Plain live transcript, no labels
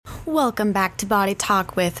Welcome back to Body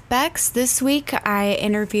Talk with Bex. This week I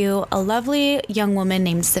interview a lovely young woman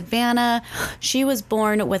named Savannah. She was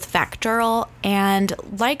born with VAC-dural, and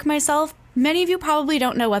like myself, many of you probably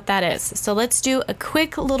don't know what that is. So let's do a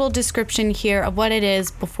quick little description here of what it is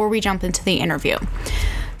before we jump into the interview.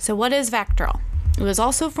 So what is VAC-dural? It was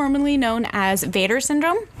also formerly known as Vater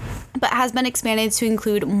syndrome, but has been expanded to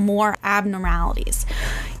include more abnormalities.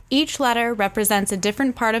 Each letter represents a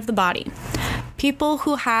different part of the body. People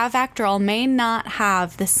who have VAC-dural may not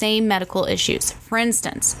have the same medical issues. For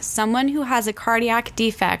instance, someone who has a cardiac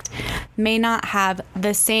defect may not have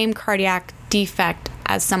the same cardiac defect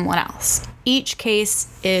as someone else. Each case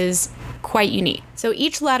is quite unique. So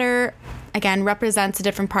each letter, again, represents a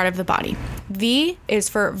different part of the body. V is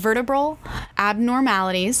for vertebral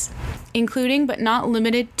abnormalities, including but not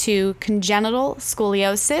limited to congenital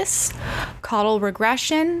scoliosis, caudal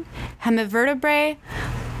regression, hemivertebrae,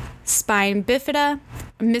 spine bifida,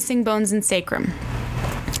 missing bones and sacrum.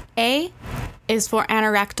 A is for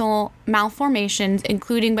anorectal malformations,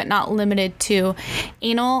 including but not limited to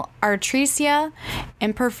anal atresia,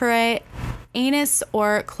 imperforate anus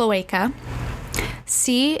or cloaca.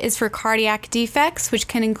 C is for cardiac defects, which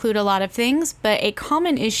can include a lot of things, but a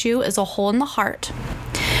common issue is a hole in the heart.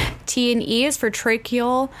 T and E is for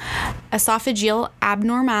tracheal esophageal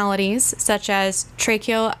abnormalities, such as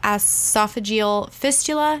tracheoesophageal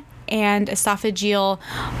fistula and esophageal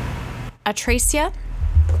atresia.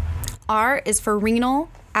 R is for renal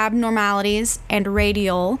abnormalities and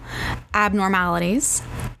radial abnormalities.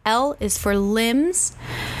 L is for limbs,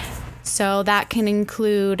 so that can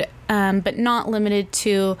include, but not limited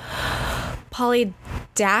to,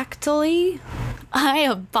 polydactyly. I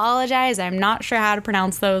apologize, I'm not sure how to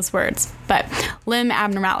pronounce those words, but limb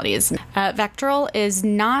abnormalities. VAC-dural is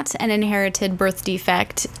not an inherited birth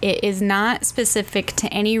defect. It is not specific to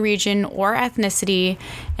any region or ethnicity,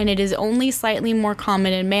 and it is only slightly more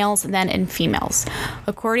common in males than in females.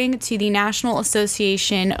 According to the National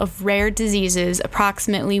Association of Rare Diseases,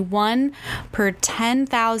 approximately 1 per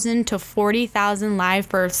 10,000 to 40,000 live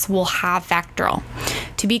births will have VAC-dural.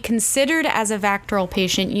 To be considered as a VAC-dural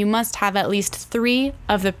patient, you must have at least 3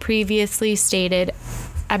 of the previously stated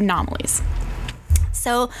anomalies.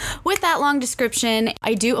 So with that long description,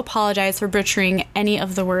 I do apologize for butchering any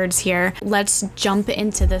of the words here. Let's jump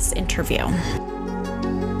into this interview.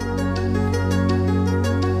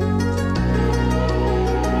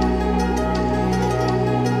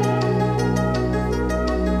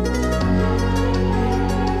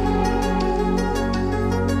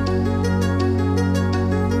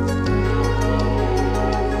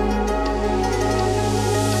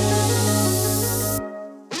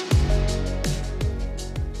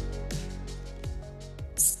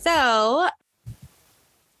 So,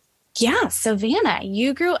 yeah, Savannah,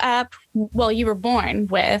 you grew up, well, you were born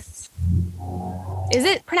with, is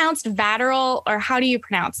it pronounced VAC-dural, or how do you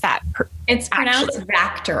pronounce that? It's pronounced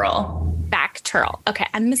VAC-dural. VAC-dural. Okay,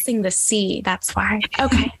 I'm missing the C, that's why.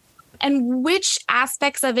 Okay. And which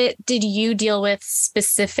aspects of it did you deal with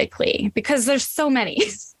specifically? Because there's so many.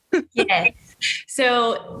 Yes.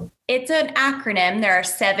 So it's an acronym. There are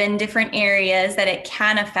 7 different areas that it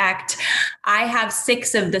can affect. I have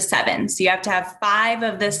 6 of the 7. So you have to have 5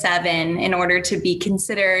 of the 7 in order to be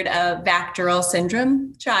considered a VAC-dural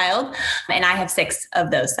syndrome child. And I have 6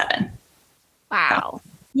 of those 7. Wow.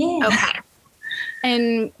 Yeah. Okay.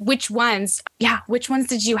 And which ones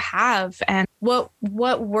did you have, and what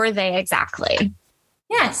were they exactly?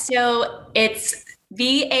 Yeah. So it's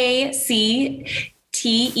VAC-TERL,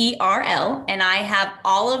 and I have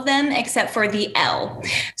all of them except for the L.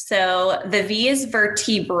 So the V is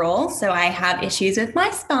vertebral, so I have issues with my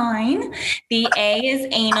spine. The A is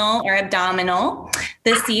anal or abdominal.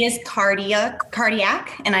 The C is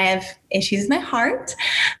cardiac, and I have issues with my heart.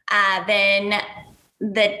 Then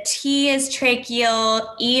the T is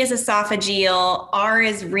tracheal, E is esophageal, R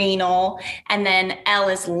is renal, and then L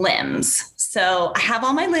is limbs. So I have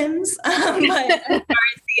all my limbs, but as far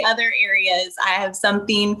as the other areas, I have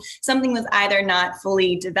something was either not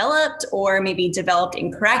fully developed or maybe developed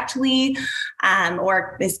incorrectly,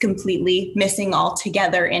 or is completely missing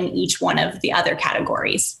altogether in each one of the other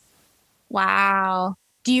categories. Wow.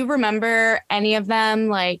 Do you remember any of them,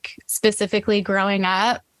 like specifically growing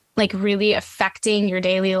up, like really affecting your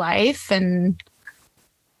daily life? And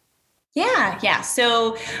Yeah.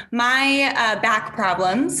 So my back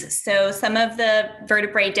problems. So some of the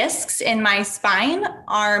vertebrae discs in my spine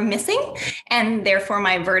are missing, and therefore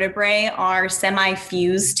my vertebrae are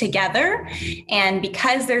semi-fused together. And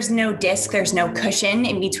because there's no disc, there's no cushion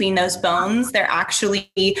in between those bones. They're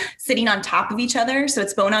actually sitting on top of each other. So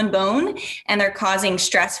it's bone on bone, and they're causing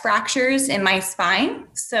stress fractures in my spine.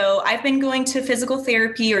 So I've been going to physical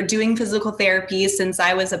therapy or doing physical therapy since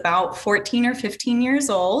I was about 14 or 15 years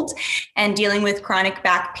old, and dealing with chronic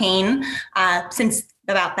back pain since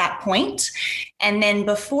about that point. And then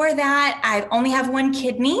before that, I only have one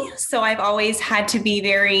kidney. So I've always had to be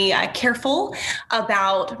very careful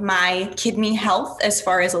about my kidney health as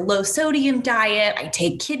far as a low sodium diet. I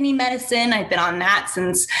take kidney medicine. I've been on that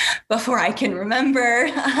since before I can remember.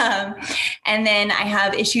 And then I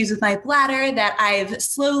have issues with my bladder that I've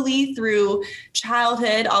slowly through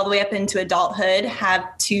childhood all the way up into adulthood had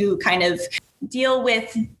to kind of deal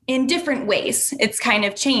with in different ways. It's kind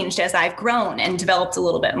of changed as I've grown and developed a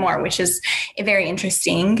little bit more, which is very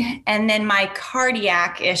interesting. And then my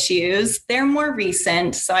cardiac issues, they're more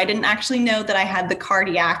recent. So I didn't actually know that I had the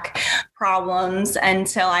cardiac problems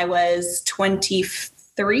until I was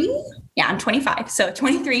 23. Yeah, I'm 25. So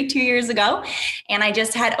 23, 2 years ago. And I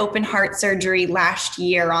just had open heart surgery last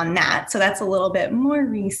year on that. So that's a little bit more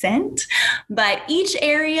recent. But each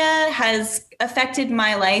area has affected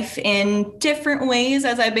my life in different ways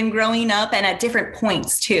as I've been growing up and at different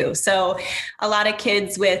points too. So a lot of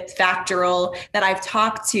kids with Factoral that I've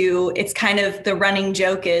talked to, it's kind of the running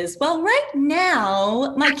joke is, well, right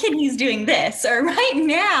now my kidney's doing this, or right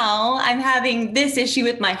now I'm having this issue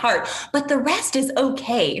with my heart, but the rest is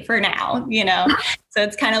okay for now, you know? So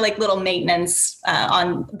it's kind of like little maintenance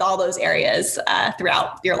on all those areas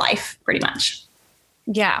throughout your life, pretty much.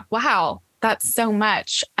 Yeah. Wow. That's so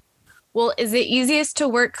much. Well, is it easiest to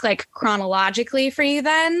work like chronologically for you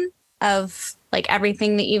then, of like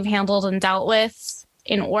everything that you've handled and dealt with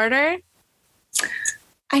in order?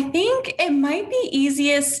 I think it might be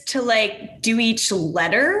easiest to like do each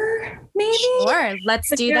letter, maybe. Sure,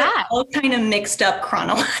 let's do that. All kind of mixed up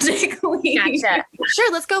chronologically. Gotcha.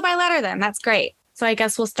 Sure, let's go by letter then. That's great. So I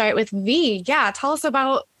guess we'll start with V. Yeah, tell us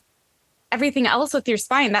about everything else with your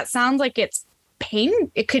spine. That sounds like it's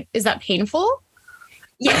pain. Is that painful?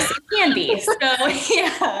 Yes, it can be. So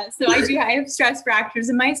I have stress fractures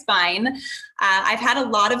in my spine. I've had a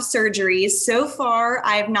lot of surgeries. So far,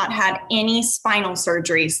 I've not had any spinal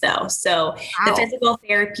surgeries though. So The physical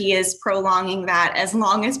therapy is prolonging that as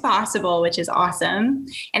long as possible, which is awesome.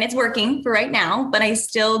 And it's working for right now, but I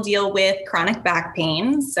still deal with chronic back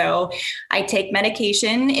pain. So I take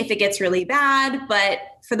medication if it gets really bad, but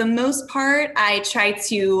for the most part, I try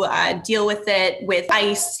to deal with it with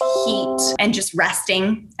ice, heat, and just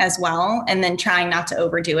resting as well, and then trying not to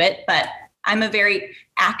overdo it. But I'm a very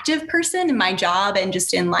active person in my job and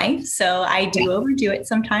just in life, so I do overdo it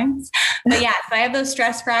sometimes. But yeah, so I have those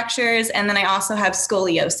stress fractures, and then I also have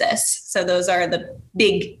scoliosis. So those are the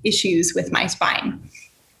big issues with my spine.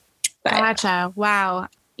 Gotcha. Wow.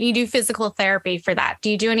 You do physical therapy for that. Do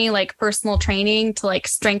you do any like personal training to like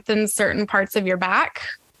strengthen certain parts of your back?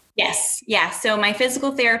 Yes. Yeah. So my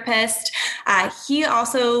physical therapist, he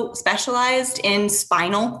also specialized in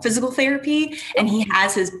spinal physical therapy, and he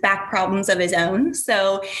has his back problems of his own.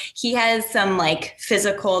 So he has some like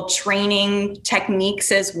physical training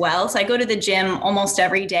techniques as well. So I go to the gym almost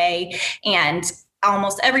every day, and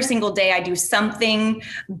almost every single day I do something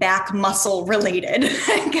back muscle related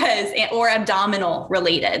or abdominal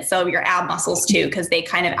related. So your ab muscles too, because they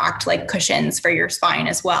kind of act like cushions for your spine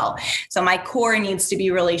as well. So my core needs to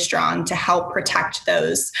be really strong to help protect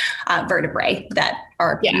those vertebrae that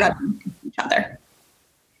are rubbing each other.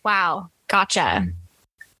 Wow. Gotcha.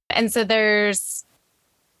 And so there's,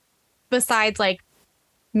 besides like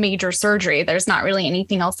major surgery, there's not really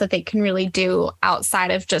anything else that they can really do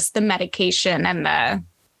outside of just the medication and the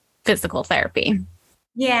physical therapy.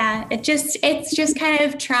 Yeah, it's just kind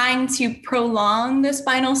of trying to prolong the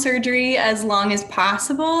spinal surgery as long as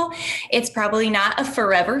possible. It's probably not a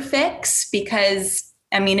forever fix because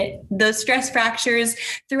those stress fractures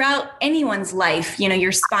throughout anyone's life,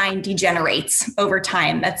 your spine degenerates over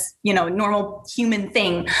time. That's, a normal human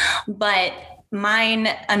thing. But mine,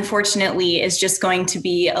 unfortunately, is just going to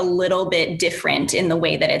be a little bit different in the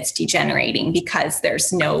way that it's degenerating because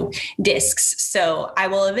there's no discs. So I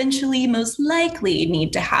will eventually most likely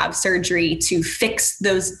need to have surgery to fix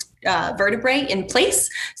those vertebrae in place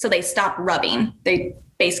so they stop rubbing. They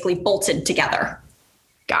basically bolted together.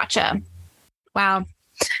 Gotcha. Wow.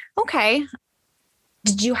 Okay.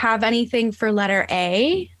 Did you have anything for letter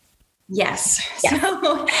A? Yes.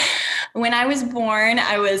 So When I was born,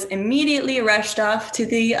 I was immediately rushed off to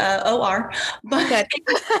the OR. But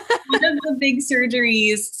one of the big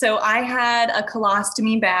surgeries, so I had a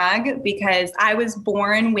colostomy bag because I was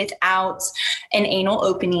born without an anal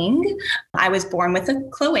opening. I was born with a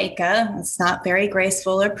cloaca. It's not very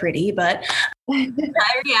graceful or pretty, but my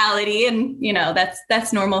reality, and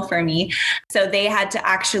that's normal for me. So they had to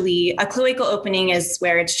actually, a cloacal opening is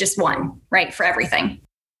where it's just one, right, for everything.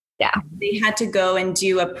 Yeah. They had to go and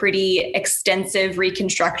do a pretty extensive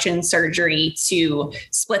reconstruction surgery to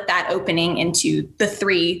split that opening into the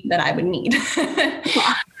 3 that I would need.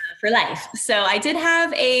 For life. So I did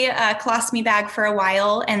have a colostomy bag for a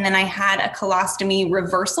while, and then I had a colostomy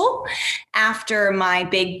reversal after my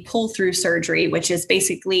big pull-through surgery, which is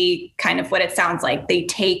basically kind of what it sounds like. They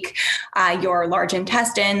take your large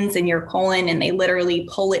intestines and your colon, and they literally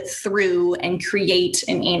pull it through and create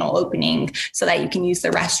an anal opening so that you can use the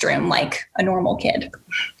restroom like a normal kid.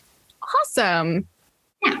 Awesome.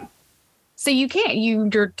 Yeah. So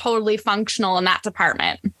you're totally functional in that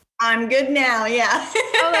department. I'm good now. Yeah.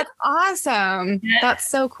 Oh, that's awesome. Yeah. That's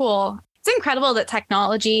so cool. It's incredible that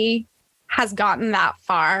technology has gotten that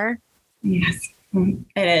far. Yes,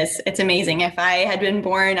 it is. It's amazing. If I had been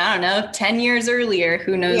born, I don't know, 10 years earlier,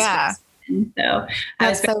 who knows? Yeah. So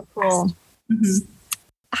that's so cool. Mm-hmm.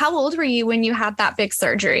 How old were you when you had that big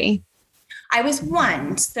surgery? I was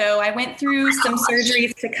 1. So I went through some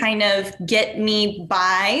surgeries to kind of get me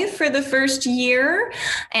by for the first year.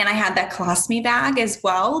 And I had that colostomy bag as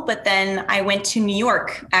well. But then I went to New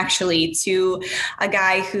York, actually, to a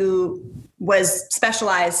guy who was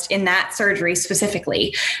specialized in that surgery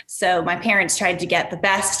specifically. So my parents tried to get the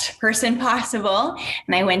best person possible.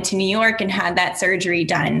 And I went to New York and had that surgery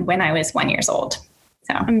done when I was 1 year old.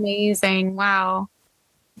 So amazing. Wow.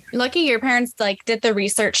 Lucky your parents did the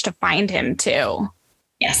research to find him too.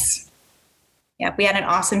 Yes. Yeah, we had an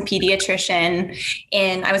awesome pediatrician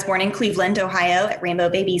I was born in Cleveland, Ohio at Rainbow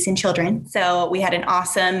Babies and Children. So we had an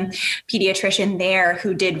awesome pediatrician there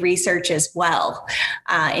who did research as well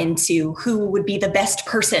into who would be the best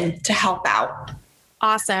person to help out.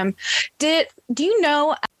 Awesome. Do you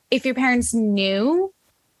know if your parents knew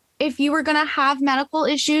if you were going to have medical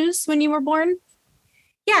issues when you were born?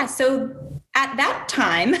 Yeah. So at that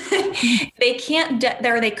time,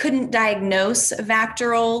 they couldn't diagnose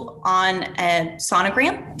VACTERL on a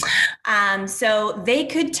sonogram. So they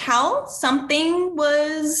could tell something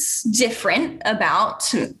was different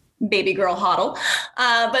about baby girl Hoddle,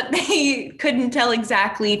 but they couldn't tell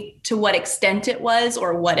exactly to what extent it was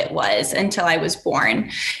or what it was until I was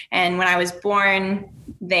born. And when I was born,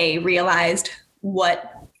 they realized what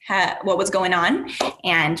was going on,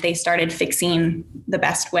 and they started fixing the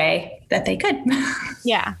best way that they could.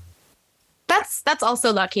 Yeah. That's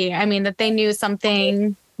also lucky. I mean, that they knew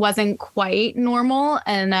something wasn't quite normal,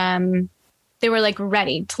 and they were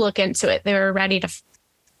ready to look into it. They were ready to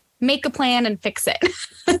make a plan and fix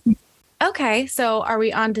it. Okay. So are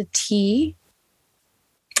we on to T?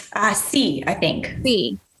 C, I think.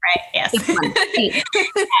 C. Right. Yes.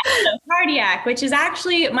 So cardiac, which is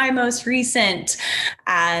actually my most recent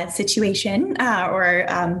situation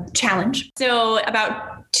or challenge. So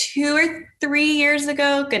about 2 or 3 years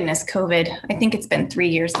ago, goodness, COVID. I think it's been 3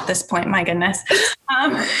 years at this point. My goodness.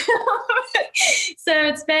 So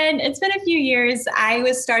it's been a few years. I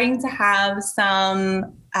was starting to have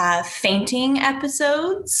some fainting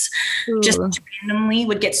episodes. Ooh. Just randomly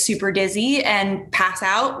would get super dizzy and pass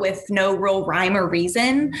out with no real rhyme or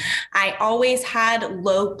reason. I always had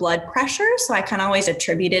low blood pressure, so I kind of always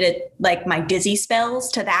attributed it my dizzy spells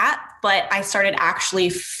to that. But I started actually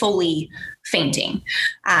fully fainting,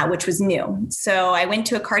 which was new. So I went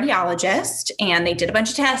to a cardiologist, and they did a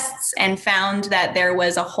bunch of tests and found that there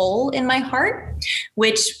was a hole in my heart,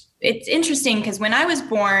 which it's interesting because when I was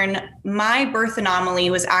born, my birth anomaly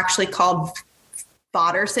was actually called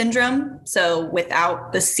Vater syndrome. So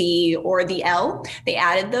without the C or the L, they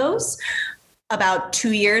added those. About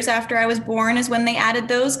 2 years after I was born is when they added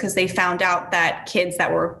those, because they found out that kids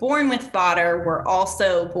that were born with Vater were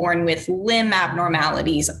also born with limb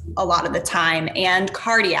abnormalities a lot of the time and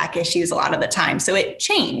cardiac issues a lot of the time. So it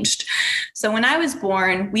changed. So when I was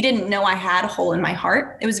born, we didn't know I had a hole in my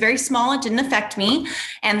heart. It was very small. It didn't affect me.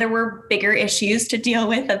 And there were bigger issues to deal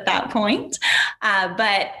with at that point.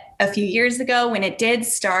 But a few years ago, when it did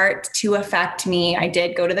start to affect me, I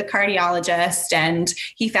did go to the cardiologist, and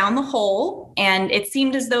he found the hole, and it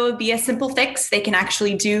seemed as though it would be a simple fix. They can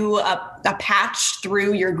actually do a patch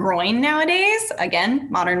through your groin nowadays. Again,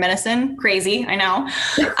 modern medicine, crazy, I know.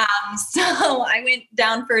 So I went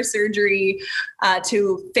down for surgery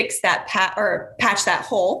to fix that patch that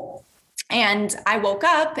hole. And I woke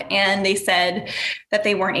up and they said that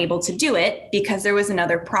they weren't able to do it because there was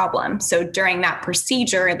another problem. So during that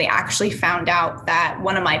procedure, they actually found out that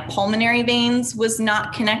one of my pulmonary veins was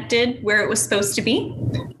not connected where it was supposed to be.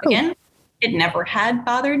 Again, it never had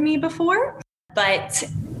bothered me before, but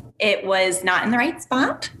it was not in the right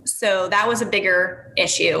spot. So that was a bigger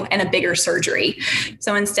issue and a bigger surgery.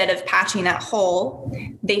 So instead of patching that hole,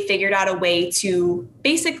 they figured out a way to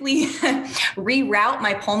basically reroute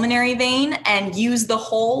my pulmonary vein and use the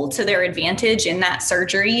hole to their advantage in that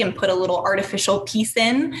surgery and put a little artificial piece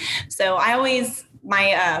in. So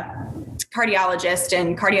my cardiologist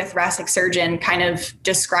and cardiothoracic surgeon kind of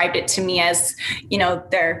described it to me as,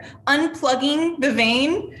 they're unplugging the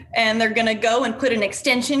vein and they're going to go and put an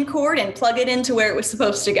extension cord and plug it into where it was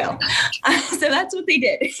supposed to go. So that's what they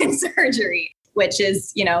did in surgery, which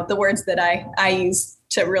is, the words that I use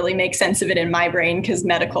to really make sense of it in my brain, because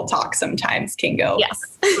medical talk sometimes can go. Yes.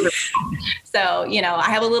 So, I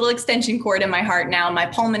have a little extension cord in my heart now. My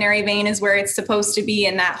pulmonary vein is where it's supposed to be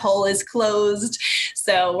and that hole is closed.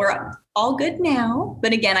 So we're all good now.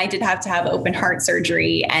 But again, I did have to have open heart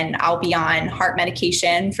surgery and I'll be on heart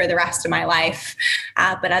medication for the rest of my life.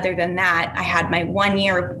 But other than that, I had my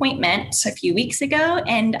 1-year appointment a few weeks ago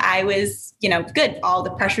and I was, good. All the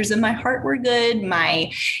pressures in my heart were good.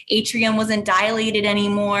 My atrium wasn't dilated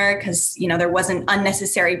anymore because, there wasn't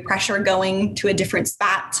unnecessary pressure going to a different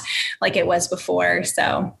spot like it was before.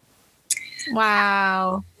 So.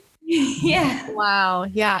 Wow. Yeah. Wow.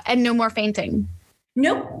 Yeah. And no more fainting.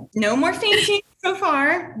 Nope. No more fainting so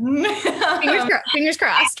far. Fingers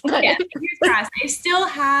crossed. Yeah, fingers crossed. I still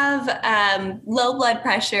have low blood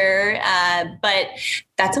pressure, but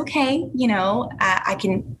that's okay. I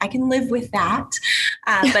can live with that.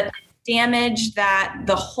 But damage that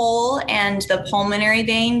the hole and the pulmonary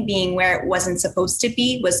vein being where it wasn't supposed to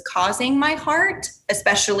be was causing my heart,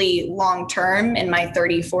 especially long term in my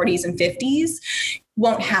 30s, 40s, and 50s,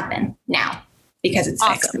 won't happen now because it's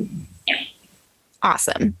awesome. fixed. Yeah.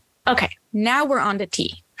 Awesome. Okay. Now we're on to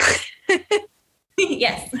tea.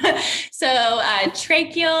 Yes. So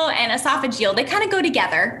tracheal and esophageal, they kind of go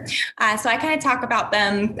together. So I kind of talk about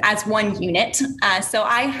them as one unit. So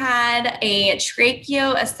I had a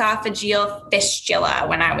tracheoesophageal fistula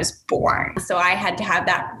when I was born. So I had to have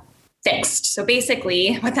that fixed. So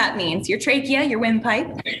basically what that means, your trachea, your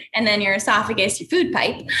windpipe, and then your esophagus, your food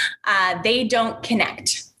pipe, they don't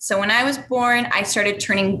connect. So when I was born, I started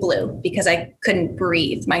turning blue because I couldn't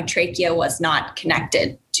breathe. My trachea was not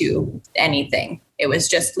connected to anything. It was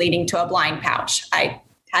just leading to a blind pouch. I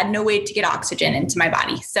had no way to get oxygen into my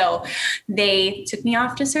body. So they took me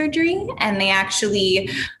off to surgery and they actually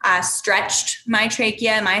stretched my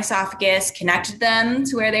trachea and my esophagus, connected them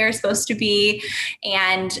to where they were supposed to be.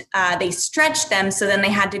 And they stretched them. So then they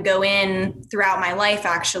had to go in throughout my life.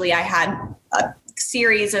 Actually, I had a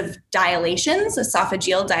series of dilations,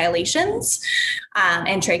 esophageal dilations,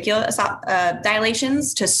 and tracheal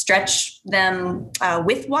dilations to stretch them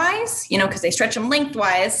widthwise, because they stretch them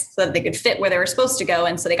lengthwise so that they could fit where they were supposed to go.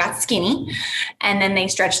 And so they got skinny. And then they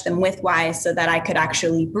stretched them widthwise so that I could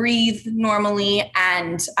actually breathe normally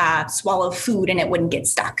and swallow food and it wouldn't get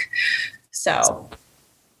stuck. So,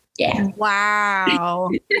 yeah.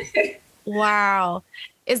 Wow. Wow.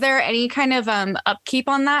 Is there any kind of upkeep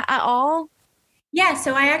on that at all? Yeah,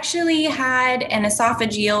 so I actually had an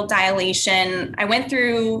esophageal dilation. I went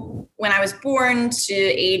through when I was born to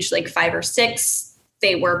age like 5 or 6.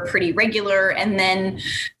 They were pretty regular. And then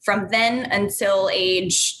from then until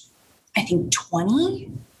age, I think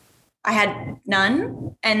 20, I had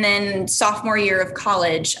none. And then sophomore year of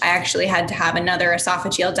college, I actually had to have another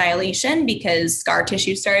esophageal dilation because scar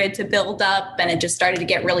tissue started to build up and it just started to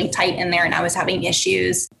get really tight in there. And I was having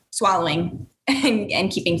issues swallowing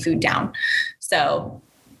and keeping food down. So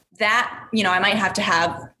that, I might have to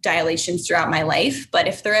have dilations throughout my life, but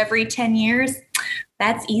if they're every 10 years,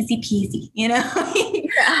 that's easy peasy,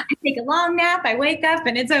 I take a long nap, I wake up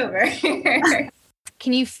and it's over.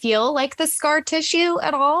 Can you feel like the scar tissue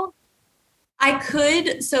at all? I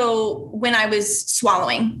could. So when I was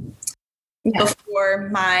swallowing, before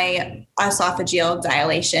my esophageal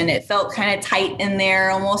dilation, it felt kind of tight in there,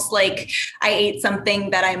 almost like I ate something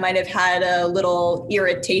that I might have had a little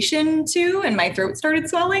irritation to and my throat started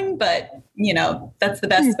swelling. But, that's the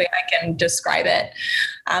best way I can describe it.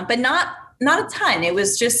 But not a ton. It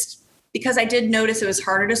was just because I did notice it was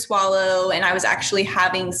harder to swallow and I was actually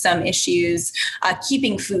having some issues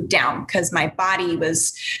keeping food down because my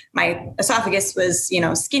esophagus was,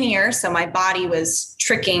 skinnier. So my body was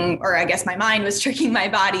tricking, or I guess my mind was tricking my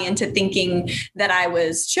body into thinking that I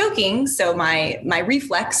was choking. So my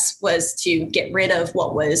reflex was to get rid of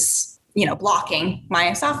what was blocking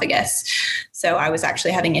my esophagus. So I was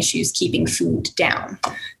actually having issues keeping food down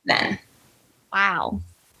then. Wow.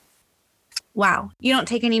 You don't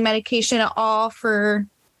take any medication at all for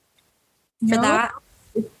that?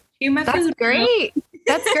 That's great.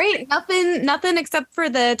 That's great. Nothing except for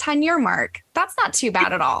the 10-year mark. That's not too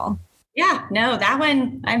bad at all. Yeah, no, that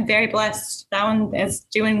one, I'm very blessed. That one is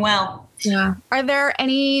doing well. Yeah. Are there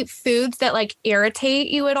any foods that like irritate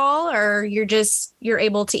you at all, or you're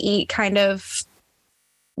able to eat kind of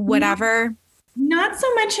whatever? Not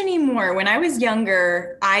so much anymore. When I was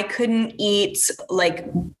younger, I couldn't eat like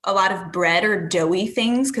a lot of bread or doughy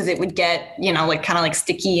things because it would get, like kind of like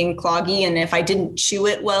sticky and cloggy. And if I didn't chew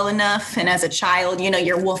it well enough, and as a child,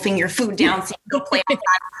 you're wolfing your food down so you go play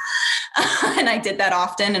outside. And I did that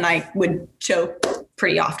often, and I would choke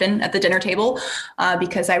pretty often at the dinner table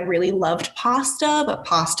because I really loved pasta, but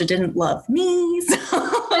pasta didn't love me. So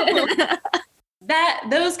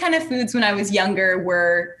those kind of foods when I was younger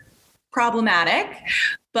were problematic,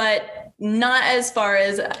 but not as far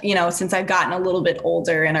as, since I've gotten a little bit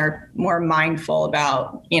older and are more mindful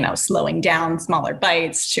about, slowing down, smaller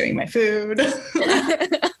bites, chewing my food,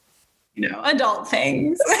 adult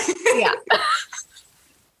things. Yeah.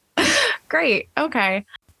 Great. Okay.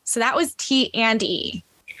 So that was T and E.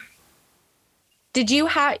 You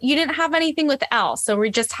didn't have anything with L, so we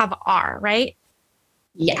just have R, right?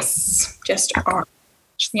 Yes. Just R.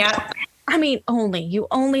 Yeah. I mean, you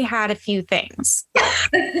only had a few things.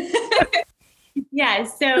 Yeah.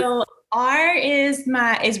 So R is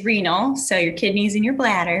renal. So your kidneys and your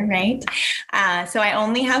bladder, right? So I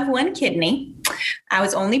only have one kidney. I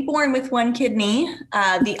was only born with one kidney.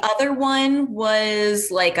 The other one was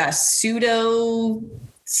like a pseudo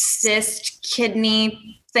cyst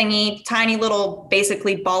kidney thingy, tiny little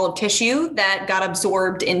basically ball of tissue that got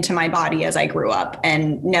absorbed into my body as I grew up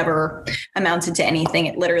and never amounted to anything.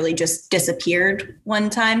 It literally just disappeared one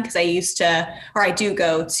time because I do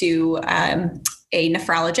go to a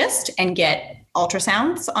nephrologist and get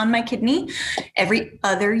ultrasounds on my kidney every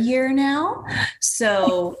other year now.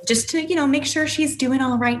 So just to, make sure she's doing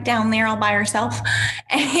all right down there all by herself.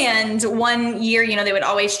 And one year, they would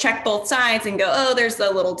always check both sides and go, oh, there's a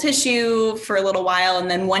little tissue for a little while. And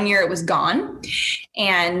then one year it was gone.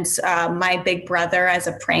 And my big brother, as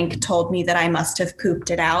a prank, told me that I must have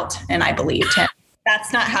pooped it out. And I believed him.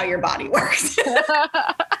 That's not how your body works.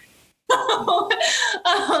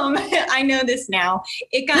 I know this now.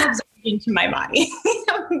 It got absorbed into my body.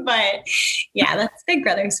 But yeah, that's big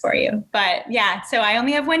brothers for you. But yeah, so I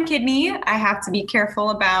only have one kidney. I have to be careful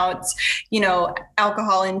about,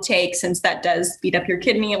 alcohol intake, since that does speed up your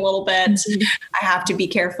kidney a little bit. Mm-hmm. I have to be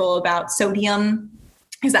careful about sodium,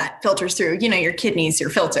 because that filters through, your kidneys, your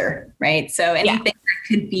filter, right? So anything that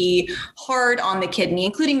could be hard on the kidney,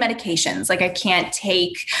 including medications. Like I can't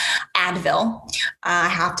take Advil. I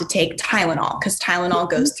have to take Tylenol because Tylenol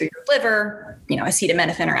goes through your liver.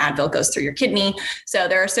 Acetaminophen or Advil goes through your kidney. So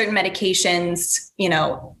there are certain medications,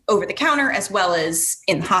 over the counter as well as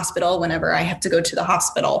in the hospital whenever I have to go to the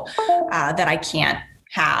hospital that I can't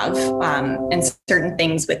have, and certain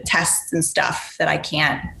things with tests and stuff that I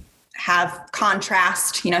can't have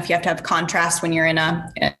contrast. If you have to have contrast when you're in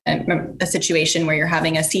a situation where you're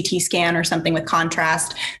having a CT scan or something with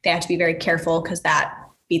contrast, they have to be very careful because that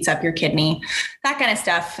beats up your kidney, that kind of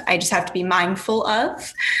stuff. I just have to be mindful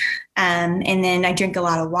of. And then I drink a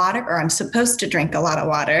lot of water, or I'm supposed to drink a lot of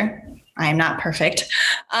water. I am not perfect,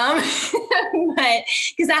 but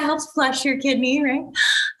because that helps flush your kidney,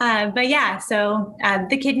 right? But yeah, so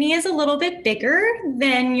the kidney is a little bit bigger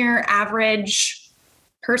than your average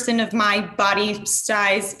person of my body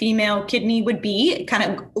size female kidney would be. It kind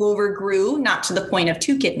of overgrew, not to the point of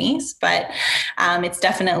 2 kidneys, but it's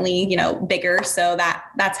definitely, bigger. So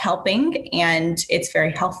that's helping, and it's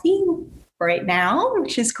very healthy right now,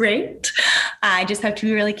 which is great. I just have to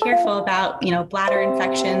be really careful about, bladder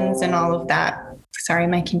infections and all of that. Sorry,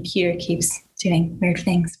 my computer keeps doing weird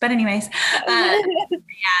things. But anyways,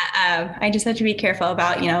 I just have to be careful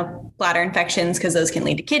about, bladder infections because those can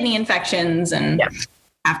lead to kidney infections, and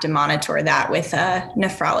have to monitor that with a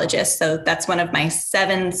nephrologist. So that's one of my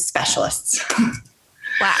 7 specialists.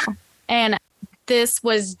 Wow. And this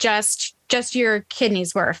was just your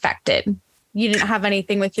kidneys were affected. You didn't have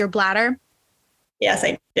anything with your bladder? Yes,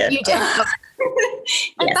 I did. You did.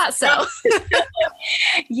 I thought so.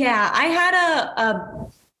 Yeah, I had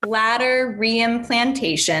a bladder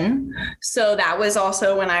reimplantation. So that was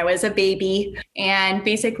also when I was a baby, and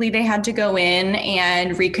basically they had to go in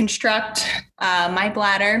and reconstruct my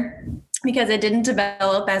bladder. because it didn't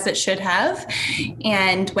develop as it should have.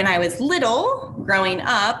 And when I was little, growing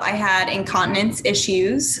up, I had incontinence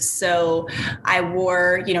issues. So I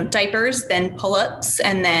wore, diapers, then pull-ups,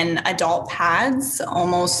 and then adult pads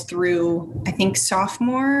almost through, I think,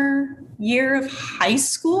 sophomore year of high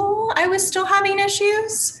school. I was still having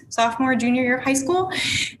issues, sophomore, junior year of high school.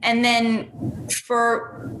 And then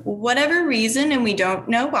for whatever reason, and we don't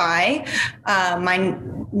know why, my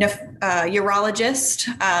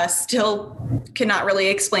urologist still cannot really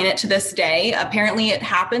explain it to this day. Apparently it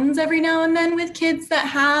happens every now and then with kids that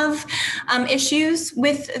have issues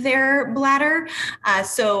with their bladder.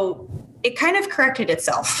 So it kind of corrected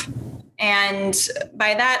itself. And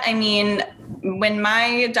by that, I mean, when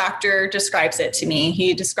my doctor describes it to me,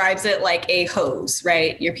 he describes it like a hose,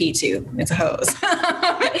 right? Your pee tube, it's a hose.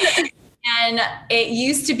 And it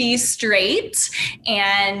used to be straight,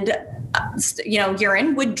 and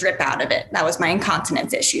urine would drip out of it. That was my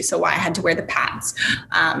incontinence issue. So why I had to wear the pads.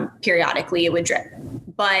 Periodically it would drip.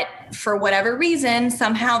 But for whatever reason,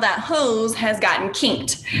 somehow that hose has gotten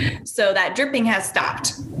kinked. So that dripping has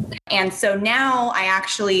stopped. And so now I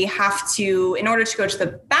actually have to, in order to go to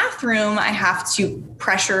the bathroom, I have to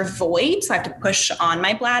pressure void. So I have to push on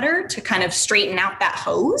my bladder to kind of straighten out that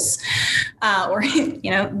hose, or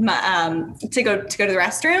to go to the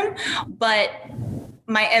restroom. But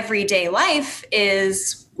my everyday life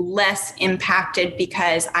is less impacted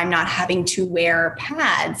because I'm not having to wear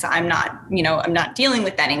pads. I'm not dealing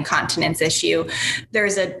with that incontinence issue.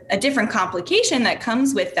 There's a different complication that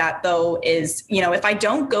comes with that, though, is, if I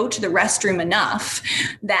don't go to the restroom enough,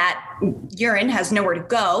 that urine has nowhere to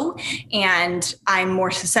go, and I'm more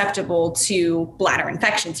susceptible to bladder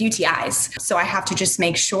infections, UTIs. So I have to just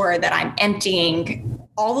make sure that I'm emptying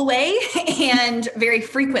all the way and very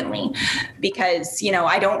frequently, because,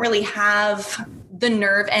 I don't really have the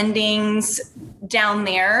nerve endings down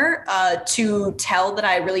there to tell that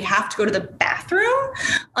I really have to go to the bathroom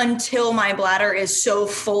until my bladder is so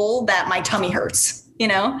full that my tummy hurts,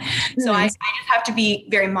 Mm-hmm. So I just have to be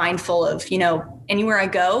very mindful of, anywhere I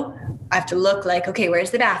go, I have to look like, okay,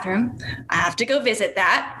 where's the bathroom? I have to go visit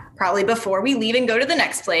that probably before we leave and go to the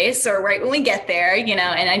next place, or right when we get there,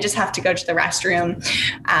 and I just have to go to the restroom.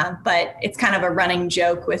 But it's kind of a running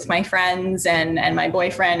joke with my friends and my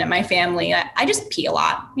boyfriend and my family. I just pee a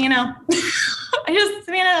lot,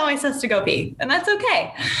 Savannah always has to go pee, and that's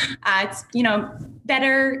okay. It's,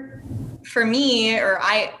 better for me, or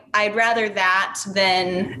I'd rather that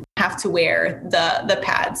than have to wear the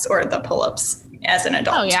pads or the pull-ups as an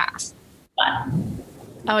adult. Oh, yeah.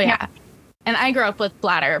 Oh, yeah. And I grew up with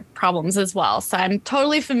bladder problems as well. So I'm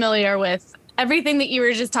totally familiar with everything that you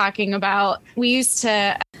were just talking about. We used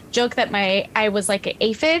to joke that I was like an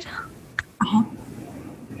aphid. Uh-huh.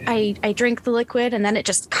 I drink the liquid and then it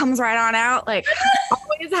just comes right on out. Like,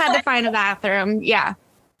 always had to find a bathroom. Yeah.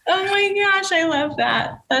 Oh my gosh, I love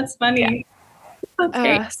that. That's funny.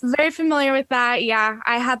 Yeah. So very familiar with that. Yeah.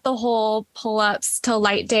 I had the whole pull-ups to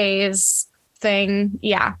light days thing.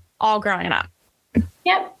 Yeah. All growing up.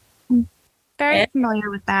 Yep. Very familiar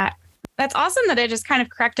with that. That's awesome that it just kind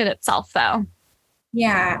of corrected itself, though.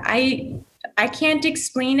 Yeah, I can't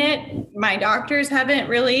explain it. My doctors haven't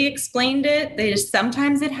really explained it.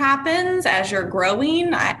 Sometimes it happens as you're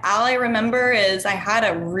growing. All I remember is I had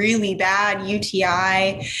a really bad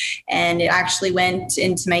UTI, and it actually went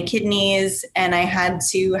into my kidneys, and I had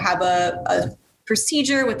to have a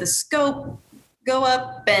procedure with a scope go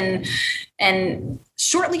up, and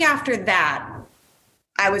shortly after that,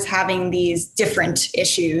 I was having these different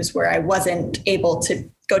issues where I wasn't able to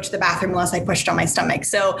go to the bathroom unless I pushed on my stomach.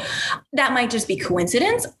 So that might just be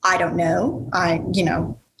coincidence. I don't know. I'm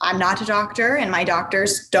not a doctor, and my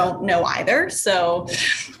doctors don't know either. So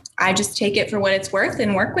I just take it for what it's worth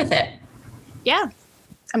and work with it. Yeah.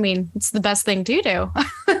 I mean, it's the best thing to do.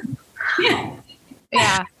 Yeah.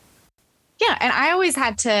 Yeah. Yeah. And I always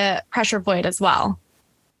had to pressure void as well.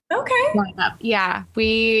 Okay. Yeah.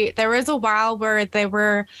 There was a while where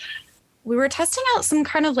we were testing out some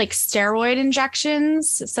kind of like steroid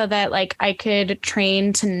injections so that like I could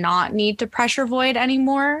train to not need to pressure void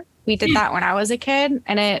anymore. We did that when I was a kid,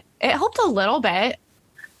 and it helped a little bit.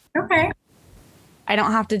 Okay. I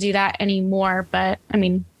don't have to do that anymore, but I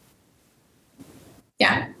mean.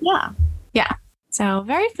 Yeah. Yeah. Yeah. So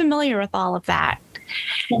very familiar with all of that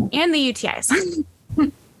and the UTIs.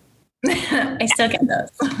 I still get those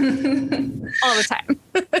all the time.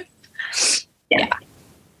 Yeah.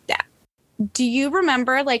 Do you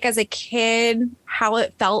remember, like, as a kid, how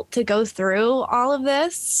it felt to go through all of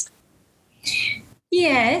this?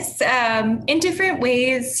 Yes, in different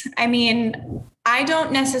ways. I mean, I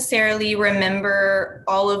don't necessarily remember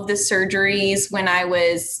all of the surgeries when I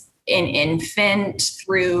was an infant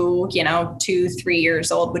through, 2-3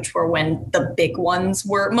 years old, which were when the big ones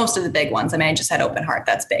were, most of the big ones. I mean, I just had open heart,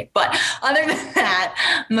 that's big. But other than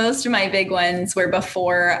that, most of my big ones were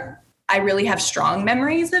before I really have strong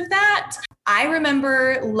memories of that. I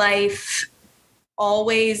remember life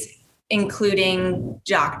always including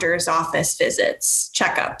doctor's office visits,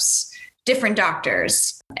 checkups, different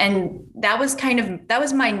doctors. And that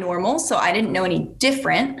was my normal. So I didn't know any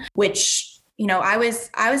different, which, I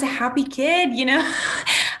was a happy kid,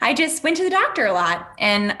 I just went to the doctor a lot,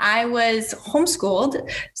 and I was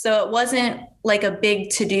homeschooled. So it wasn't like a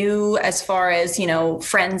big to do as far as,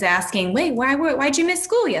 friends asking, wait, why'd you miss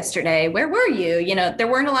school yesterday? Where were you? There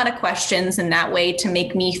weren't a lot of questions in that way to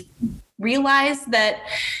make me realize that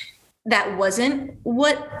wasn't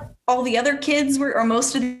what all the other kids were, or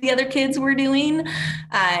most of the other kids were doing.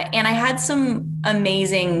 And I had some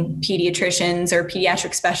amazing pediatricians or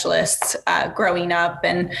pediatric specialists growing up.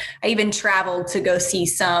 And I even traveled to go see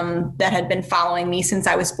some that had been following me since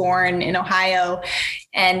I was born in Ohio.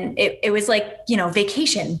 And it was like,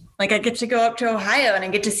 vacation. Like I get to go up to Ohio and I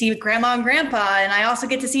get to see grandma and grandpa. And I also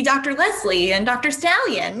get to see Dr. Leslie and Dr.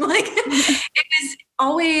 Stallion. Like it was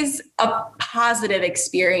always a positive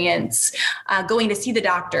experience going to see the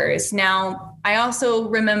doctors. Now, I also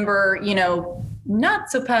remember, not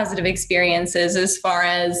so positive experiences as far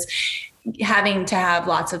as having to have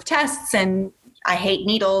lots of tests, and I hate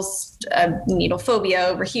needles, needle phobia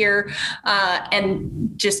over here,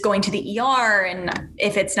 and just going to the ER. And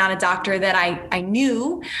if it's not a doctor that I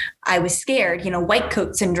knew, I was scared, white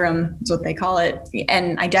coat syndrome is what they call it.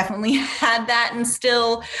 And I definitely had that, and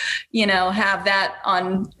still, have that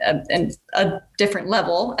on a different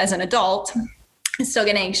level as an adult. I still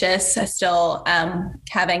get anxious. I still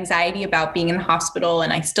have anxiety about being in the hospital,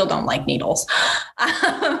 and I still don't like needles.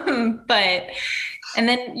 And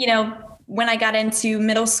then, when I got into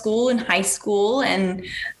middle school and high school, and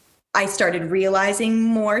I started realizing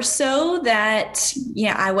more so that,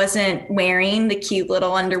 I wasn't wearing the cute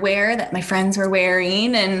little underwear that my friends were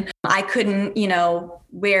wearing. And I couldn't,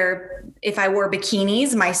 if I wore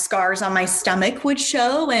bikinis, my scars on my stomach would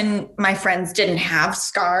show, and my friends didn't have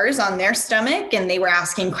scars on their stomach, and they were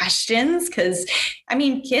asking questions because,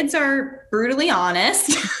 kids are brutally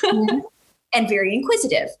honest and very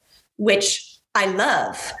inquisitive, which I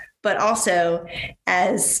love. But also,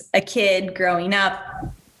 as a kid growing up,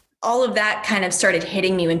 all of that kind of started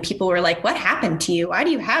hitting me when people were like, what happened to you? Why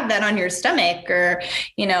do you have that on your stomach? Or,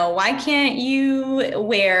 why can't you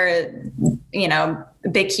wear,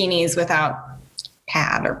 bikinis without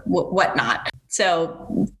pad or whatnot?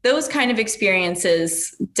 So those kind of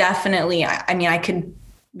experiences definitely, I could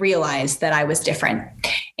realize that I was different.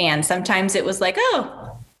 And sometimes it was like,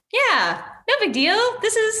 oh, yeah, no big deal.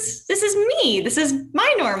 This is me. This is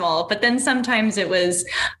my normal. But then sometimes it was,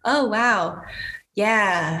 oh, wow.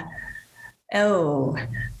 Yeah. Oh,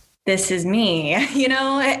 this is me,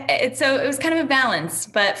 so it was kind of a balance,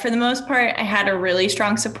 but for the most part, I had a really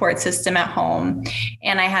strong support system at home,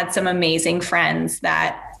 and I had some amazing friends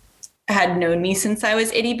that had known me since I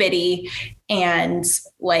was itty bitty, and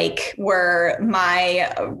were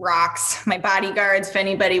my rocks, my bodyguards. If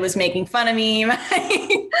anybody was making fun of me,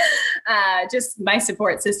 just my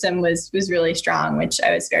support system was really strong, which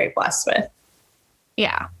I was very blessed with.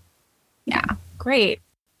 Yeah. Yeah. Great.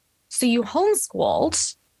 So you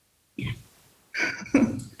homeschooled. Yeah.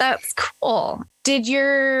 That's cool. Did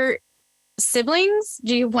your siblings,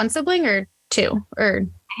 do you have one sibling or two? Or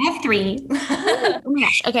I have 3. Oh my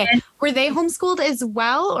gosh. Okay. Were they homeschooled as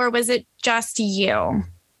well, or was it just you?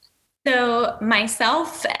 So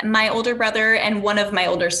myself, my older brother, and one of my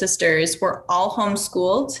older sisters were all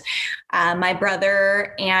homeschooled. My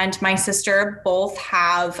brother and my sister both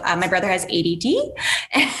have, my brother has ADD,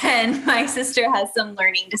 and my sister has some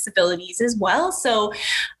learning disabilities as well. So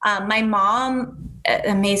my mom,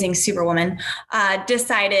 amazing superwoman,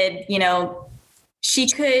 decided, she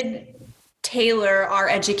could tailor our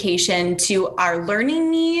education to our learning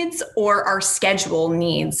needs or our schedule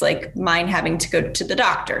needs, like mine having to go to the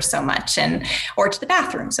doctor so much or to the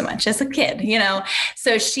bathroom so much as a kid,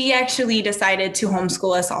 So she actually decided to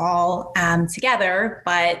homeschool us all together.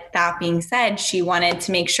 But that being said, she wanted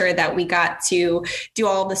to make sure that we got to do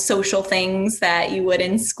all the social things that you would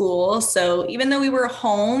in school. So even though we were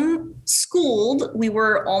home schooled, we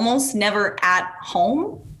were almost never at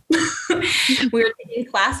home. We were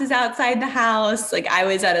taking classes outside the house. Like I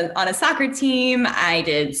was on a soccer team. I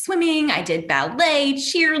did swimming. I did ballet,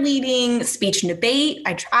 cheerleading, speech and debate.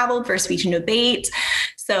 I traveled for speech and debate.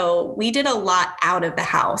 So we did a lot out of the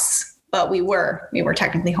house, but we were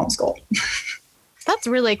technically homeschooled. That's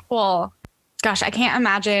really cool. Gosh, I can't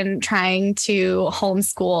imagine trying to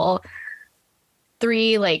homeschool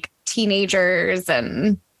 3 like teenagers,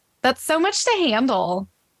 and that's so much to handle.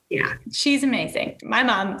 Yeah, she's amazing. My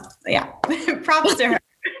mom, yeah, props to her.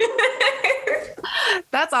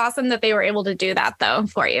 That's awesome that they were able to do that though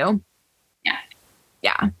for you. Yeah.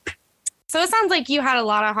 Yeah. So it sounds like you had a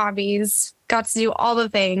lot of hobbies, got to do all the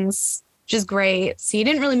things, which is great. So you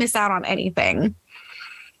didn't really miss out on anything.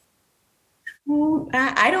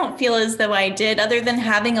 I don't feel as though I did, other than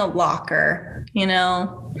having a locker, you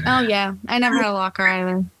know? Oh, yeah. I never had a locker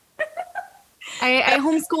either. I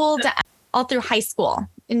homeschooled all through high school.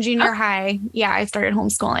 In junior high, yeah, I started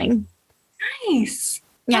homeschooling. Nice.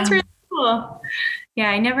 Yeah. That's really cool. Yeah,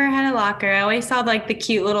 I never had a locker. I always saw like the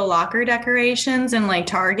cute little locker decorations in like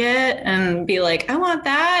Target and be like, I want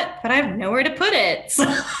that, but I have nowhere to put it. So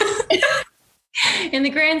in the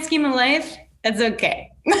grand scheme of life, it's okay.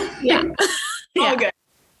 Yeah. All good.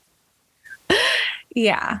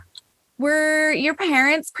 Yeah. Were your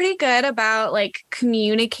parents pretty good about like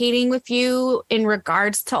communicating with you in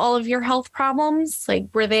regards to all of your health problems? Like,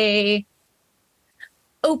 were they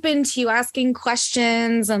open to you asking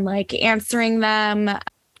questions and like answering them?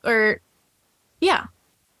 Or were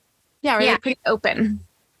they pretty open?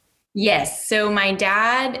 Yes. So my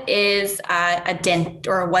dad is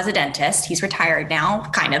was a dentist. He's retired now,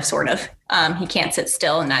 kind of, sort of. He can't sit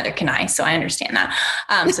still, and neither can I. So I understand that.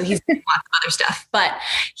 So he's doing lots of other stuff, but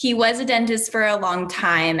he was a dentist for a long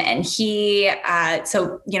time. And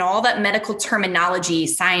all that medical terminology,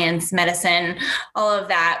 science, medicine, all of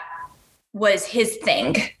that was his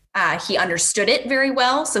thing. He understood it very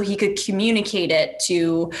well, so he could communicate it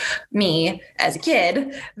to me as a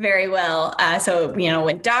kid very well.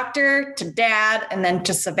 Went doctor to dad and then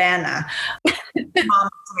to Savannah, mom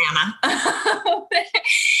Savannah.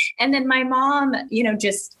 And then my mom,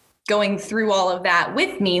 just going through all of that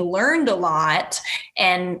with me, learned a lot.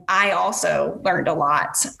 And I also learned a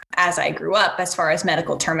lot as I grew up as far as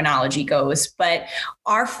medical terminology goes. But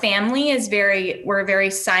our family we're very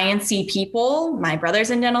sciencey people. My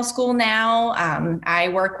brother's in dental school now. I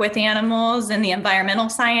work with animals in the environmental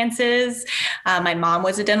sciences. My mom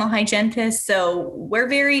was a dental hygienist. So we're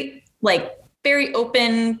very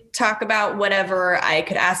open, talk about whatever. I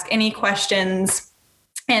could ask any questions.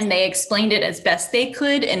 And they explained it as best they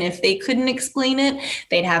could. And if they couldn't explain it,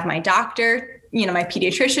 they'd have my doctor, my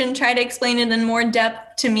pediatrician, try to explain it in more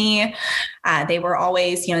depth to me. They were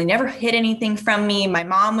always, they never hid anything from me. My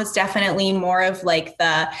mom was definitely more of like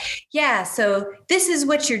so this is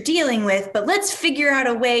what you're dealing with, but let's figure out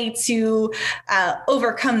a way to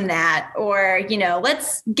overcome that. Or,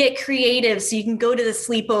 let's get creative so you can go to the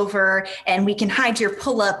sleepover and we can hide your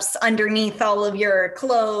pull-ups underneath all of your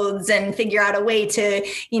clothes and figure out a way to,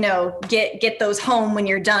 get those home when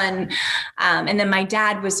you're done. And then my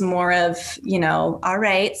dad was more of, all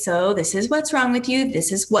right, so this is what's wrong with you.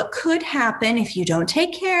 This is what could happen if you don't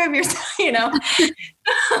take care of yourself,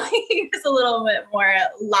 He was a little bit more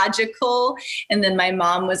logical. And then my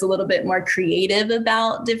mom was a little bit more creative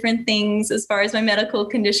about different things as far as my medical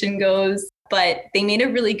condition goes. But they made a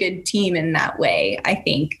really good team in that way, I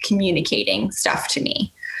think, communicating stuff to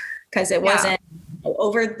me, because it wasn't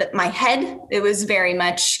over my head. It was very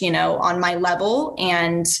much, on my level.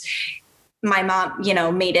 And my mom,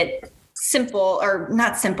 made it simple, or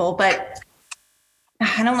not simple, but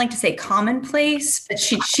I don't like to say commonplace, but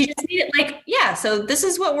she just made it so this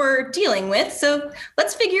is what we're dealing with. So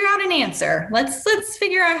let's figure out an answer. Let's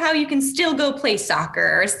figure out how you can still go play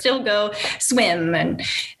soccer or still go swim and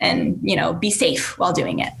be safe while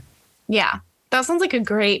doing it. Yeah. That sounds like a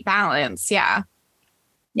great balance. Yeah.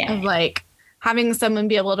 Yeah. Of like having someone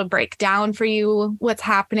be able to break down for you what's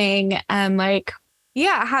happening, and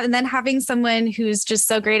and then having someone who's just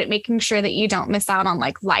so great at making sure that you don't miss out on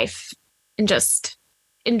like life and just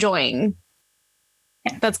enjoying.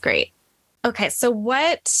 Yeah. That's great. Okay. So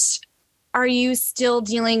what are you still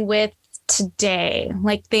dealing with today?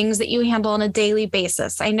 Like things that you handle on a daily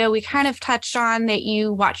basis? I know we kind of touched on that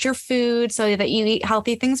you watch your food so that you eat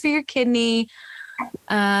healthy things for your kidney.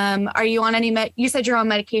 Are you on any you said you're on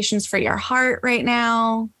medications for your heart right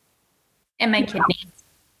now? And my kidney.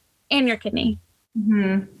 And your kidney.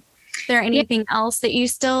 Mm-hmm. Is there anything else that you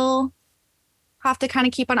still have to kind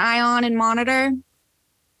of keep an eye on and monitor?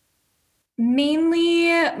 Mainly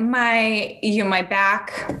my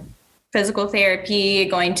back, physical therapy,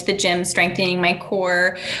 going to the gym, strengthening my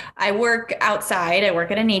core. I work outside. I work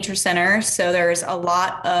at a nature center. So there's a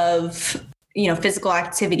lot of physical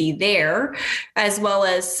activity there, as well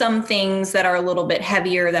as some things that are a little bit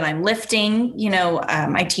heavier that I'm lifting.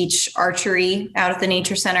 I teach archery out at the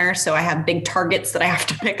nature center. So I have big targets that I have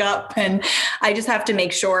to pick up, and I just have to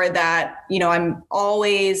make sure that, I'm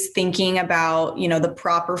always thinking about, the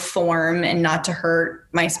proper form and not to hurt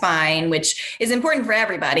my spine, which is important for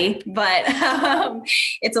everybody, but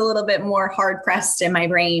it's a little bit more hard pressed in my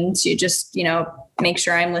brain to just, make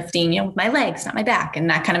sure I'm lifting, with my legs, not my back, and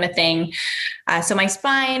that kind of a thing. So my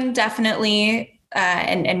spine definitely,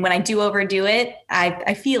 and when I do overdo it,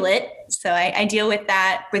 I feel it. So I deal with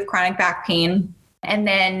that with chronic back pain. And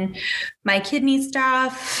then my kidney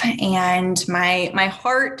stuff and my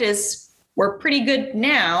heart we're pretty good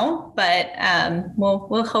now, but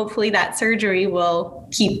we'll hopefully that surgery will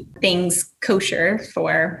keep things kosher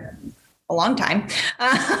for a long time.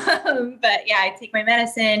 But yeah, I take my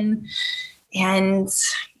medicine, and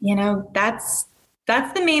that's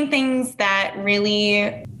the main things that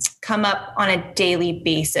really come up on a daily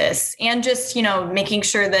basis. And just, making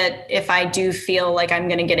sure that if I do feel like I'm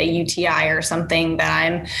going to get a UTI or something, that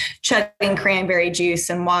I'm chugging cranberry juice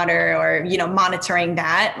and water, or, monitoring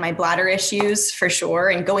my bladder issues for sure,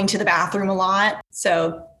 and going to the bathroom a lot.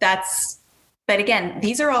 So but again,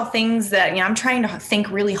 these are all things that, I'm trying to think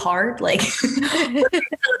really hard, like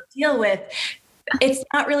deal with. It's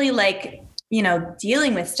not really like,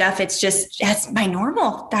 dealing with stuff. It's just, that's my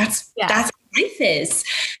normal. That's what life is.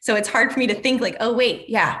 So it's hard for me to think like, oh, wait,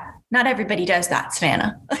 yeah, not everybody does that,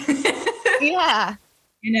 Savannah. Yeah.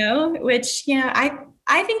 Which,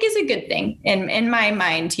 I think is a good thing in my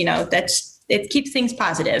mind, it keeps things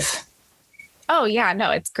positive. Oh yeah,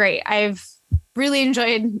 no, it's great. I've really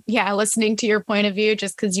enjoyed, listening to your point of view,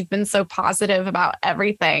 just because you've been so positive about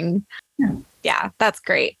everything. Yeah, that's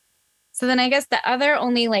great. So then I guess the other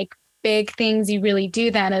only big things you really do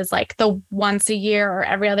then is the once a year or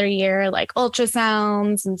every other year,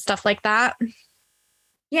 ultrasounds and stuff like that.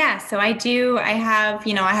 Yeah. So I have a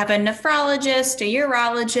nephrologist, a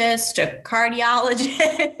urologist, a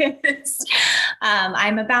cardiologist.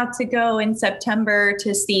 I'm about to go in September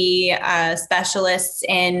to see specialists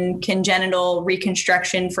in congenital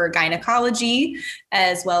reconstruction for gynecology,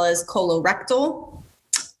 as well as colorectal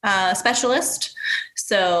specialist.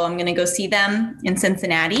 So I'm going to go see them in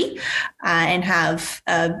Cincinnati and have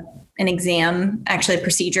an exam, actually a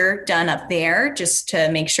procedure done up there, just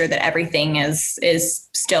to make sure that everything is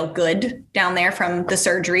still good down there from the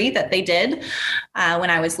surgery that they did when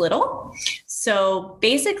I was little. So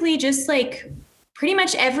basically just pretty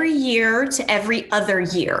much every year to every other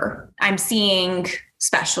year, I'm seeing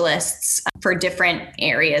specialists for different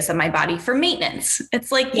areas of my body for maintenance. It's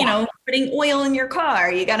putting oil in your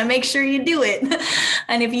car. You got to make sure you do it.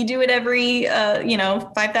 And if you do it every,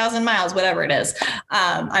 5,000 miles, whatever it is,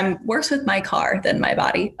 I'm worse with my car than my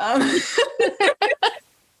body.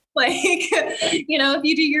 If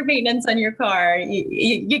you do your maintenance on your car,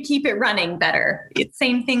 you keep it running better. It's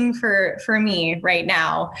same thing for me right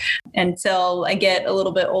now, until I get a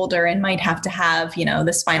little bit older and might have to have,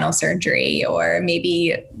 the spinal surgery, or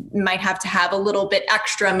maybe might have to have a little bit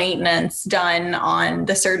extra maintenance done on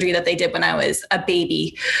the surgery that they did when I was a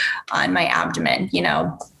baby on my abdomen.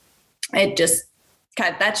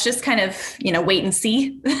 That's just kind of, wait and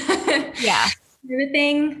see. Yeah.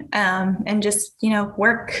 Everything, and just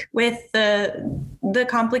work with the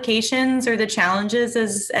complications or the challenges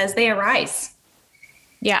as they arise.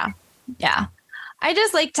 Yeah I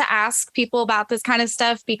just like to ask people about this kind of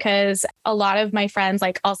stuff, because a lot of my friends,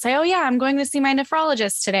 I'll say, oh yeah, I'm going to see my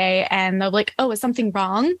nephrologist today, and they'll be like, oh, is something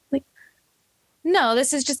wrong? No,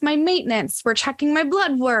 this is just my maintenance. We're checking my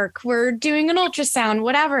blood work, we're doing an ultrasound,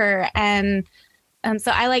 whatever. And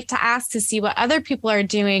so I like to ask to see what other people are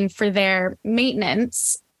doing for their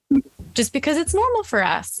maintenance, just because it's normal for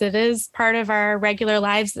us. It is part of our regular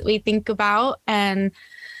lives that we think about. And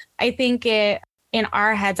I think in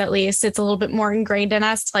our heads, at least, it's a little bit more ingrained in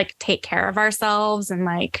us to take care of ourselves and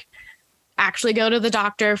actually go to the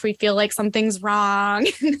doctor if we feel like something's wrong.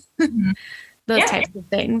 Those types of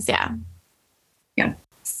things. Yeah. Yeah.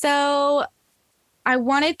 So I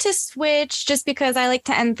wanted to switch, just because I like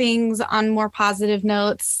to end things on more positive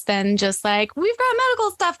notes than just we've got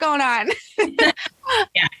medical stuff going on.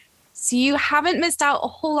 Yeah. So you haven't missed out a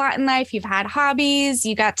whole lot in life. You've had hobbies.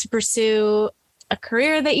 You got to pursue a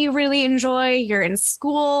career that you really enjoy. You're in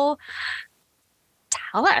school.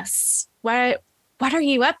 Tell us, what are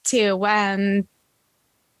you up to? I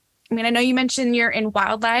know you mentioned you're in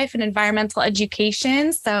wildlife and environmental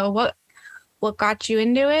education. So what got you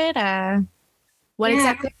into it? What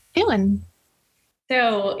exactly are you doing?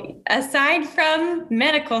 So aside from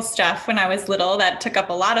medical stuff when I was little, that took up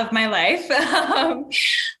a lot of my life.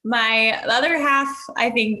 My other half, I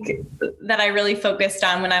think, that I really focused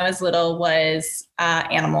on when I was little was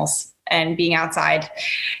animals and being outside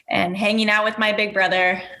and hanging out with my big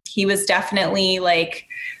brother. He was definitely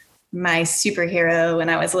my superhero when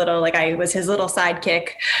I was little. Like I was his little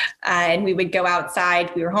sidekick, and we would go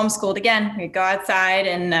outside. We were homeschooled again. We'd go outside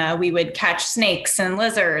and we would catch snakes and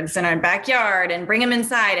lizards in our backyard and bring them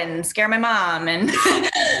inside and scare my mom and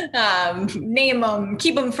name them,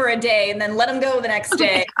 keep them for a day, and then let them go the next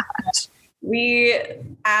day. We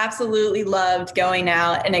absolutely loved going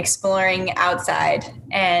out and exploring outside.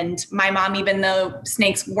 And my mom, even though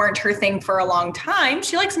snakes weren't her thing for a long time,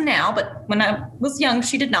 she likes them now, but when I was young,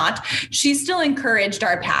 she did not. She still encouraged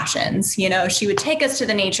our passions. You know, she would take us to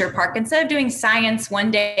the nature park. Instead of doing science one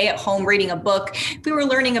day at home, reading a book, if we were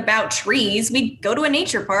learning about trees, we'd go to a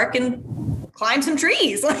nature park and climb some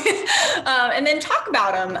trees and then talk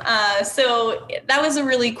about them. So that was a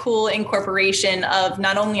really cool incorporation of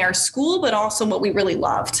not only our school, but also what we really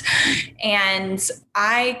loved. And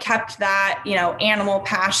I kept that, you know, animal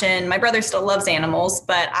passion. My brother still loves animals,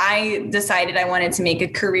 but I decided I wanted to make a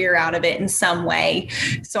career out of it in some way.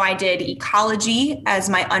 So I did ecology as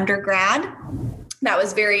my undergrad. That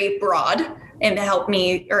was very broad. And it helped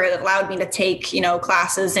me, or it allowed me to take, you know,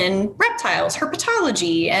 classes in reptiles,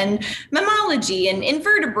 herpetology, and mammalogy, and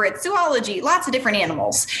invertebrate zoology, lots of different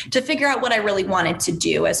animals to figure out what I really wanted to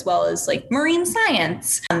do, as well as like marine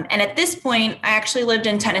science. And at this point, I actually lived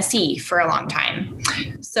in Tennessee for a long time.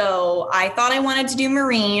 So I thought I wanted to do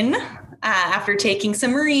marine. After taking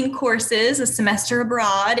some marine courses, a semester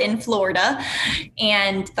abroad in Florida,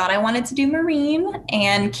 and thought I wanted to do marine,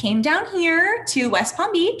 and came down here to West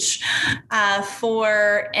Palm Beach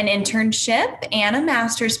for an internship and a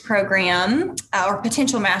master's program or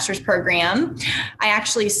potential master's program. I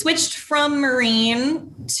actually switched from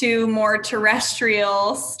marine to more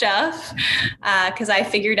terrestrial stuff because I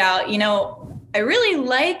figured out, you know, I really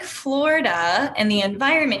like Florida and the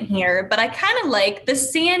environment here, but I kind of like the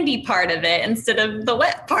sandy part of it instead of the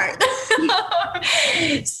wet part.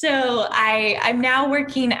 So I'm now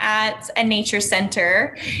working at a nature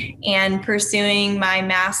center and pursuing my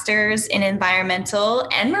master's in environmental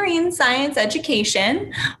and marine science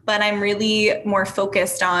education, but I'm really more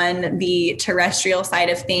focused on the terrestrial side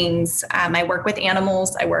of things. I work with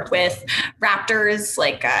animals. I work with raptors,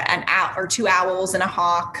 like an owl or two owls and a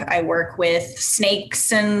hawk. I work with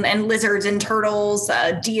snakes and lizards and turtles,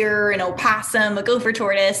 a deer, an opossum, a gopher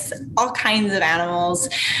tortoise, all kinds of animals.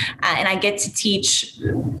 And I get to teach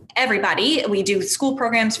everybody. We do school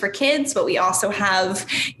programs for kids, but we also have,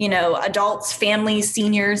 you know, adults, families,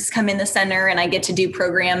 seniors come in the center, and I get to do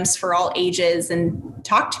programs for all ages and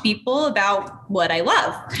talk to people about what I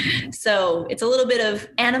love. So it's a little bit of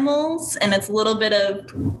animals and it's a little bit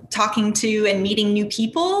of talking to and meeting new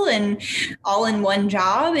people, and all in one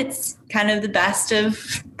job. It's kind of the best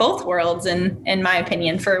of both worlds, in my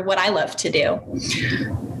opinion, for what I love to do.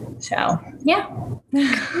 So, yeah.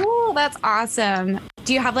 Cool. That's awesome.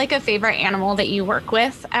 Do you have like a favorite animal that you work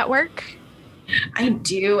with at work? I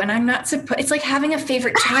do. And I'm not supposed, it's like having a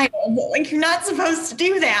favorite child. Like, you're not supposed to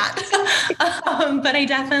do that. But I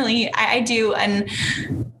definitely, I do. And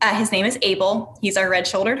his name is Abel. He's our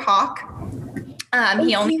red-shouldered hawk.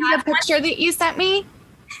 He only has a picture that you sent me.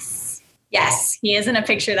 Yes, he is in a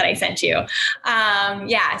picture that I sent you.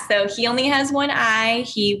 So he only has one eye.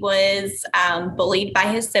 He was bullied by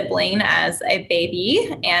his sibling as a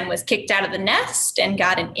baby and was kicked out of the nest and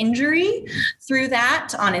got an injury through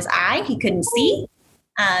that on his eye. He couldn't see.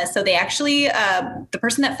 So they actually, the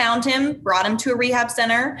person that found him brought him to a rehab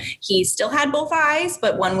center. He still had both eyes,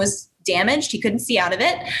 but one was damaged. He couldn't see out of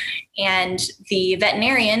it. And the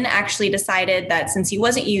veterinarian actually decided that since he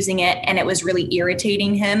wasn't using it and it was really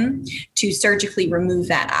irritating him, to surgically remove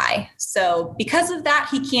that eye. So because of that,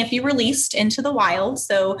 he can't be released into the wild.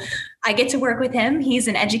 So I get to work with him. He's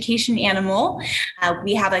an education animal.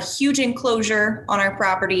 We have a huge enclosure on our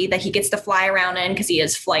property that he gets to fly around in because he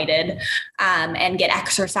is flighted and get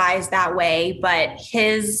exercise that way. But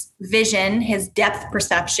his vision, his depth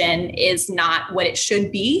perception is not what it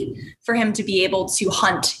should be for him to be able to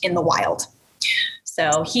hunt in the wild.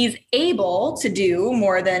 So he's able to do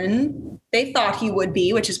more than they thought he would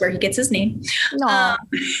be, which is where he gets his name.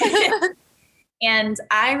 And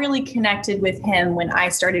I really connected with him when I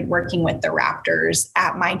started working with the raptors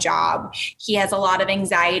at my job. He has a lot of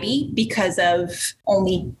anxiety because of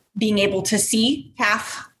only being able to see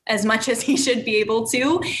half as much as he should be able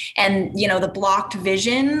to. And, you know, the blocked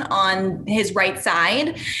vision on his right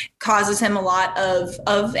side causes him a lot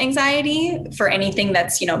of anxiety for anything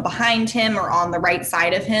that's, you know, behind him or on the right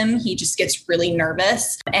side of him. He just gets really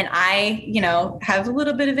nervous. And I, you know, have a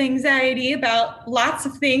little bit of anxiety about lots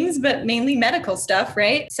of things, but mainly medical stuff,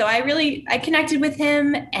 right? So I connected with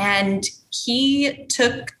him, and he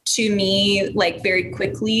took to me like very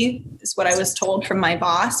quickly, is what I was told from my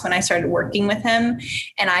boss when I started working with him.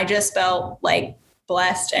 And I just felt like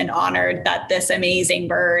blessed and honored that this amazing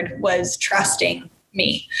bird was trusting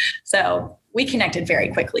me. So we connected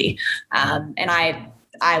very quickly. And I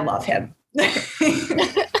love him.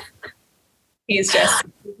 He's just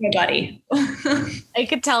my buddy. I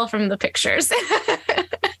could tell from the pictures.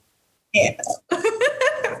 Yeah.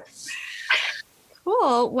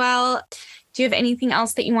 Cool. Well, do you have anything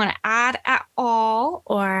else that you want to add at all,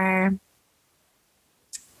 or?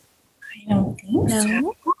 I don't think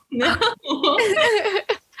so. No.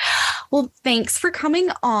 Well, thanks for coming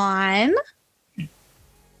on.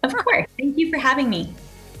 Of course. Thank you for having me.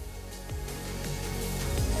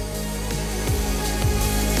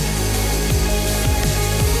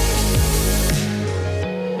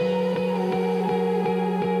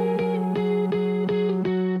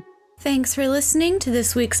 Thanks for listening to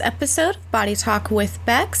this week's episode of Body Talk with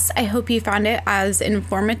Bex. I hope you found it as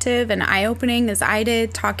informative and eye-opening as I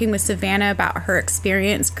did, talking with Savannah about her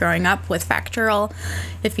experience growing up with Facturel.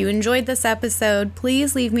 If you enjoyed this episode,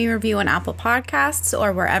 please leave me a review on Apple Podcasts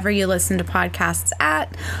or wherever you listen to podcasts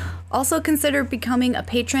at. Also consider becoming a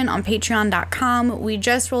patron on patreon.com. We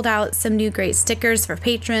just rolled out some new great stickers for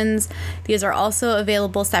patrons. These are also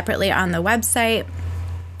available separately on the website.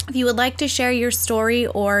 If you would like to share your story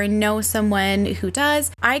or know someone who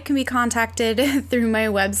does, I can be contacted through my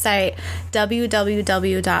website,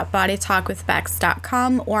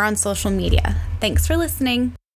 www.bodytalkwithbex.com, or on social media. Thanks for listening.